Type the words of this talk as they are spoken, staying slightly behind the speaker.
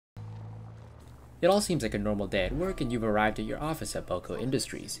It all seems like a normal day at work and you've arrived at your office at Belko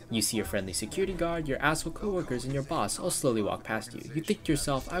Industries. You see your friendly security guard, your asshole coworkers, and your boss all slowly walk past you. You think to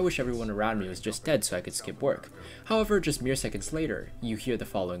yourself, I wish everyone around me was just dead so I could skip work. However, just mere seconds later, you hear the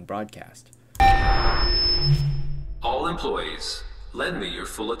following broadcast. All employees, lend me your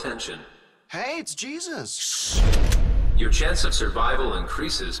full attention. Hey, it's Jesus. Your chance of survival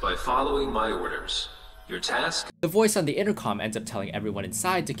increases by following my orders. Your task? The voice on the intercom ends up telling everyone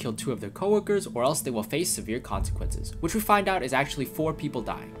inside to kill 2 of their coworkers or else they will face severe consequences, which we find out is actually 4 people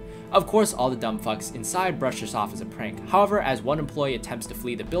dying. Of course, all the dumb fucks inside brush this off as a prank. However, as one employee attempts to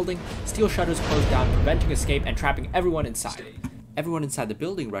flee the building, steel shutters close down, preventing escape and trapping everyone inside. Everyone inside the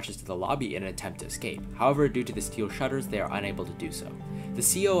building rushes to the lobby in an attempt to escape. However, due to the steel shutters, they are unable to do so. The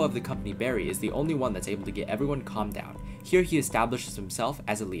CEO of the company, Barry, is the only one that's able to get everyone calmed down. Here he establishes himself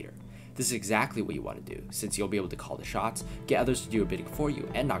as a leader. This is exactly what you want to do, since you'll be able to call the shots, get others to do a bidding for you,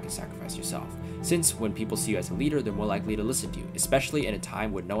 and not get sacrificed yourself. Since when people see you as a leader, they're more likely to listen to you, especially in a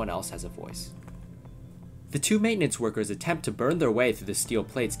time when no one else has a voice. The 2 maintenance workers attempt to burn their way through the steel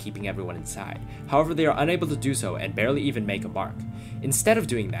plates keeping everyone inside. However, they are unable to do so and barely even make a mark. Instead of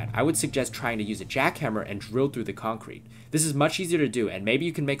doing that, I would suggest trying to use a jackhammer and drill through the concrete. This is much easier to do, and maybe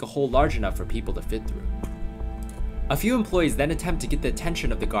you can make a hole large enough for people to fit through. A few employees then attempt to get the attention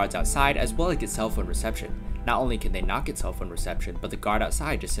of the guards outside as well as get cell phone reception. Not only can they not get cell phone reception, but the guard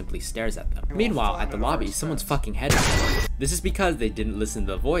outside just simply stares at them. Meanwhile, at the lobby, someone's fucking head is. This is because they didn't listen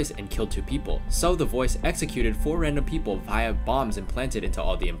to the voice and killed 2 people, so the voice executed 4 random people via bombs implanted into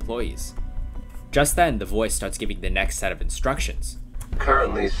all the employees. Just then, the voice starts giving the next set of instructions.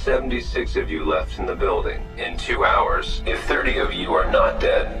 Currently, 76 of you left in the building. In 2 hours, if 30 of you are not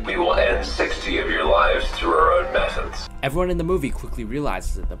dead, we will end 60 of your lives through our own methods. Everyone in the movie quickly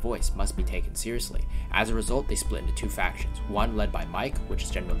realizes that the voice must be taken seriously. As a result, they split into 2 factions, one led by Mike, which is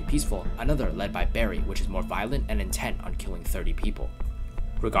generally peaceful, another led by Barry, which is more violent and intent on killing 30 people.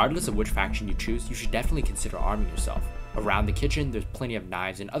 Regardless of which faction you choose, you should definitely consider arming yourself. Around the kitchen, there's plenty of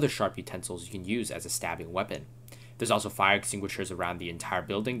knives and other sharp utensils you can use as a stabbing weapon. There's also fire extinguishers around the entire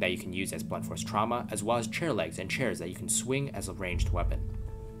building that you can use as blunt force trauma, as well as chair legs and chairs that you can swing as a ranged weapon.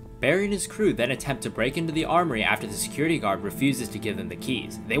 Barry and his crew then attempt to break into the armory after the security guard refuses to give them the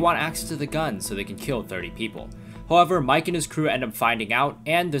keys. They want access to the guns so they can kill 30 people. However, Mike and his crew end up finding out,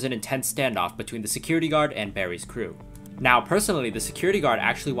 and there's an intense standoff between the security guard and Barry's crew. Now, personally, the security guard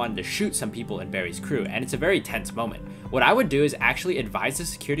actually wanted to shoot some people in Barry's crew, and it's a very tense moment. What I would do is actually advise the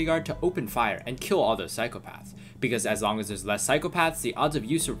security guard to open fire and kill all those psychopaths, because as long as there's less psychopaths, the odds of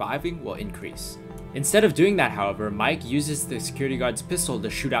you surviving will increase. Instead of doing that, however, Mike uses the security guard's pistol to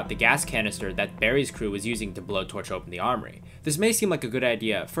shoot out the gas canister that Barry's crew was using to blowtorch open the armory. This may seem like a good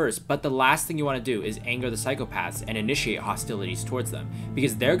idea at first, but the last thing you want to do is anger the psychopaths and initiate hostilities towards them,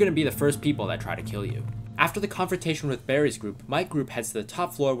 because they're going to be the first people that try to kill you. After the confrontation with Barry's group, Mike's group heads to the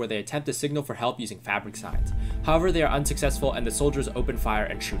top floor where they attempt to signal for help using fabric signs. However, they are unsuccessful and the soldiers open fire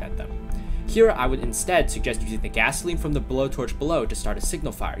and shoot at them. Here, I would instead suggest using the gasoline from the blowtorch below to start a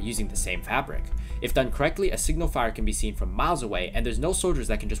signal fire using the same fabric. If done correctly, a signal fire can be seen from miles away and there's no soldiers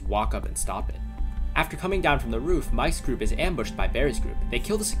that can just walk up and stop it. After coming down from the roof, Mike's group is ambushed by Barry's group. They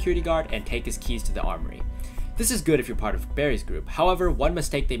kill the security guard and take his keys to the armory. This is good if you're part of Barry's group. However, one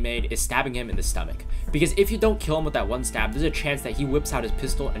mistake they made is stabbing him in the stomach, because if you don't kill him with that one stab, there's a chance that he whips out his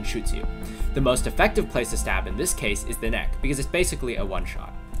pistol and shoots you. The most effective place to stab in this case is the neck, because it's basically a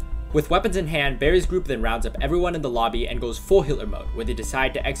one-shot. With weapons in hand, Barry's group then rounds up everyone in the lobby and goes full Hitler mode, where they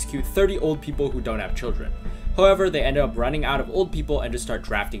decide to execute 30 old people who don't have children. However, they end up running out of old people and just start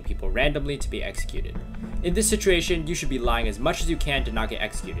drafting people randomly to be executed. In this situation, you should be lying as much as you can to not get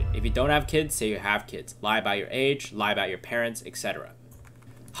executed. If you don't have kids, say you have kids. Lie about your age, lie about your parents, etc.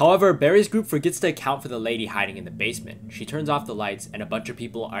 However, Barry's group forgets to account for the lady hiding in the basement. She turns off the lights and a bunch of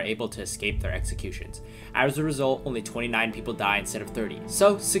people are able to escape their executions. As a result, only 29 people die instead of 30,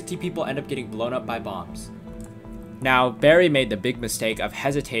 so 60 people end up getting blown up by bombs. Now, Barry made the big mistake of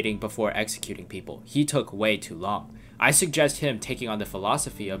hesitating before executing people. He took way too long. I suggest him taking on the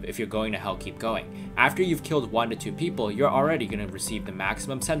philosophy of if you're going to hell, keep going. After you've killed 1 to 2 people, you're already going to receive the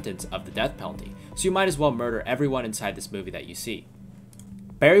maximum sentence of the death penalty, so you might as well murder everyone inside this movie that you see.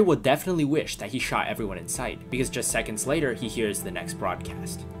 Barry will definitely wish that he shot everyone in sight, because just seconds later, he hears the next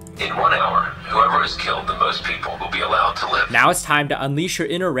broadcast. In 1 hour, whoever has killed the most people will be allowed to live. Now it's time to unleash your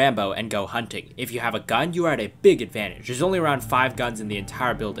inner Rambo and go hunting. If you have a gun, you are at a big advantage. There's only around 5 guns in the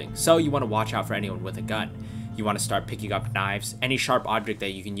entire building, so you want to watch out for anyone with a gun. You want to start picking up knives, any sharp object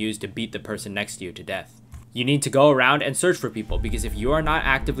that you can use to beat the person next to you to death. You need to go around and search for people, because if you are not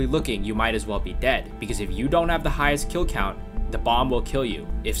actively looking, you might as well be dead, because if you don't have the highest kill count, the bomb will kill you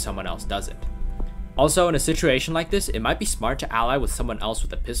if someone else doesn't. Also, in a situation like this, it might be smart to ally with someone else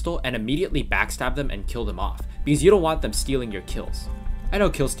with a pistol and immediately backstab them and kill them off, because you don't want them stealing your kills. I know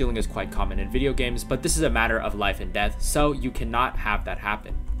kill stealing is quite common in video games, but this is a matter of life and death, so you cannot have that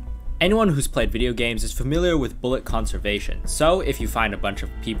happen. Anyone who's played video games is familiar with bullet conservation, so if you find a bunch of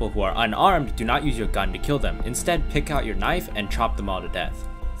people who are unarmed, do not use your gun to kill them. Instead, pick out your knife and chop them all to death.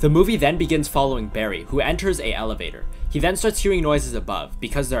 The movie then begins following Barry, who enters an elevator. He then starts hearing noises above,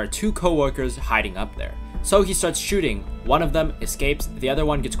 because there are two co-workers hiding up there. So he starts shooting, one of them escapes, the other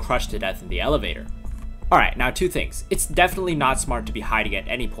one gets crushed to death in the elevator. Alright, now two things. It's definitely not smart to be hiding at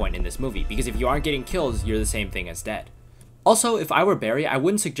any point in this movie, because if you aren't getting kills, you're the same thing as dead. Also, if I were Barry, I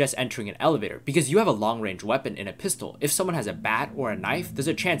wouldn't suggest entering an elevator, because you have a long-range weapon in a pistol. If someone has a bat or a knife, there's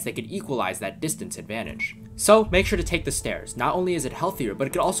a chance they could equalize that distance advantage. So, make sure to take the stairs. Not only is it healthier, but it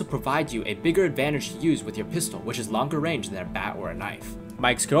could also provide you a bigger advantage to use with your pistol, which is longer range than a bat or a knife.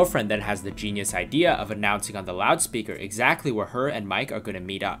 Mike's girlfriend then has the genius idea of announcing on the loudspeaker exactly where her and Mike are going to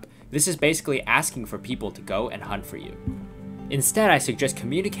meet up. This is basically asking for people to go and hunt for you. Instead, I suggest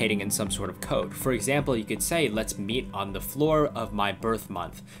communicating in some sort of code. For example, you could say, let's meet on the floor of my birth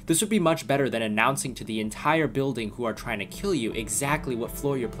month. This would be much better than announcing to the entire building who are trying to kill you exactly what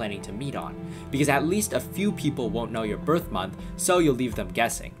floor you're planning to meet on, because at least a few people won't know your birth month, so you'll leave them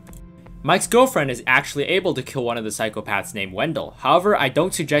guessing. Mike's girlfriend is actually able to kill one of the psychopaths named Wendell. However, I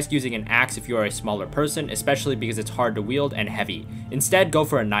don't suggest using an axe if you are a smaller person, especially because it's hard to wield and heavy. Instead, go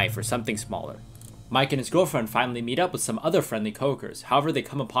for a knife or something smaller. Mike and his girlfriend finally meet up with some other friendly coworkers. However, they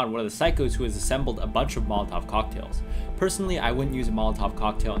come upon one of the psychos who has assembled a bunch of Molotov cocktails. Personally, I wouldn't use a Molotov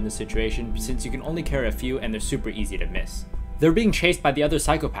cocktail in this situation since you can only carry a few and they're super easy to miss. They're being chased by the other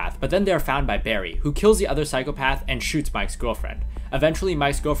psychopath, but then they are found by Barry, who kills the other psychopath and shoots Mike's girlfriend. Eventually,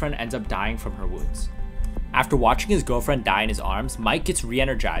 Mike's girlfriend ends up dying from her wounds. After watching his girlfriend die in his arms, Mike gets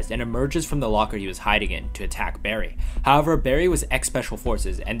re-energized and emerges from the locker he was hiding in to attack Barry. However, Barry was ex-Special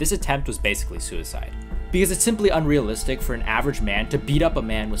Forces, and this attempt was basically suicide, because it's simply unrealistic for an average man to beat up a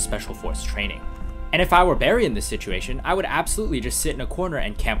man with Special Force training. And if I were Barry in this situation, I would absolutely just sit in a corner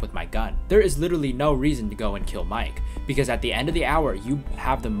and camp with my gun. There is literally no reason to go and kill Mike, because at the end of the hour, you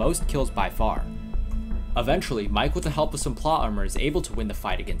have the most kills by far. Eventually, Mike, with the help of some plot armor, is able to win the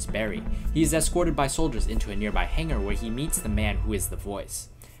fight against Barry. He is escorted by soldiers into a nearby hangar where he meets the man who is the voice.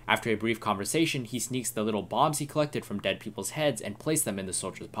 After a brief conversation, he sneaks the little bombs he collected from dead people's heads and places them in the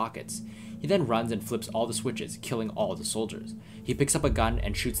soldiers' pockets. He then runs and flips all the switches, killing all the soldiers. He picks up a gun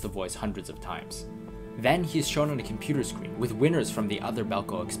and shoots the voice hundreds of times. Then he is shown on a computer screen with winners from the other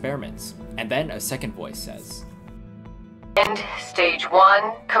Belko experiments. And then a second voice says, "End stage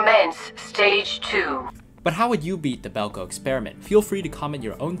 1, commence stage 2. But how would you beat the Belko experiment? Feel free to comment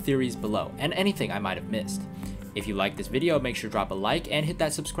your own theories below, and anything I might have missed. If you liked this video, make sure to drop a like and hit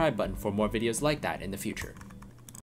that subscribe button for more videos like that in the future.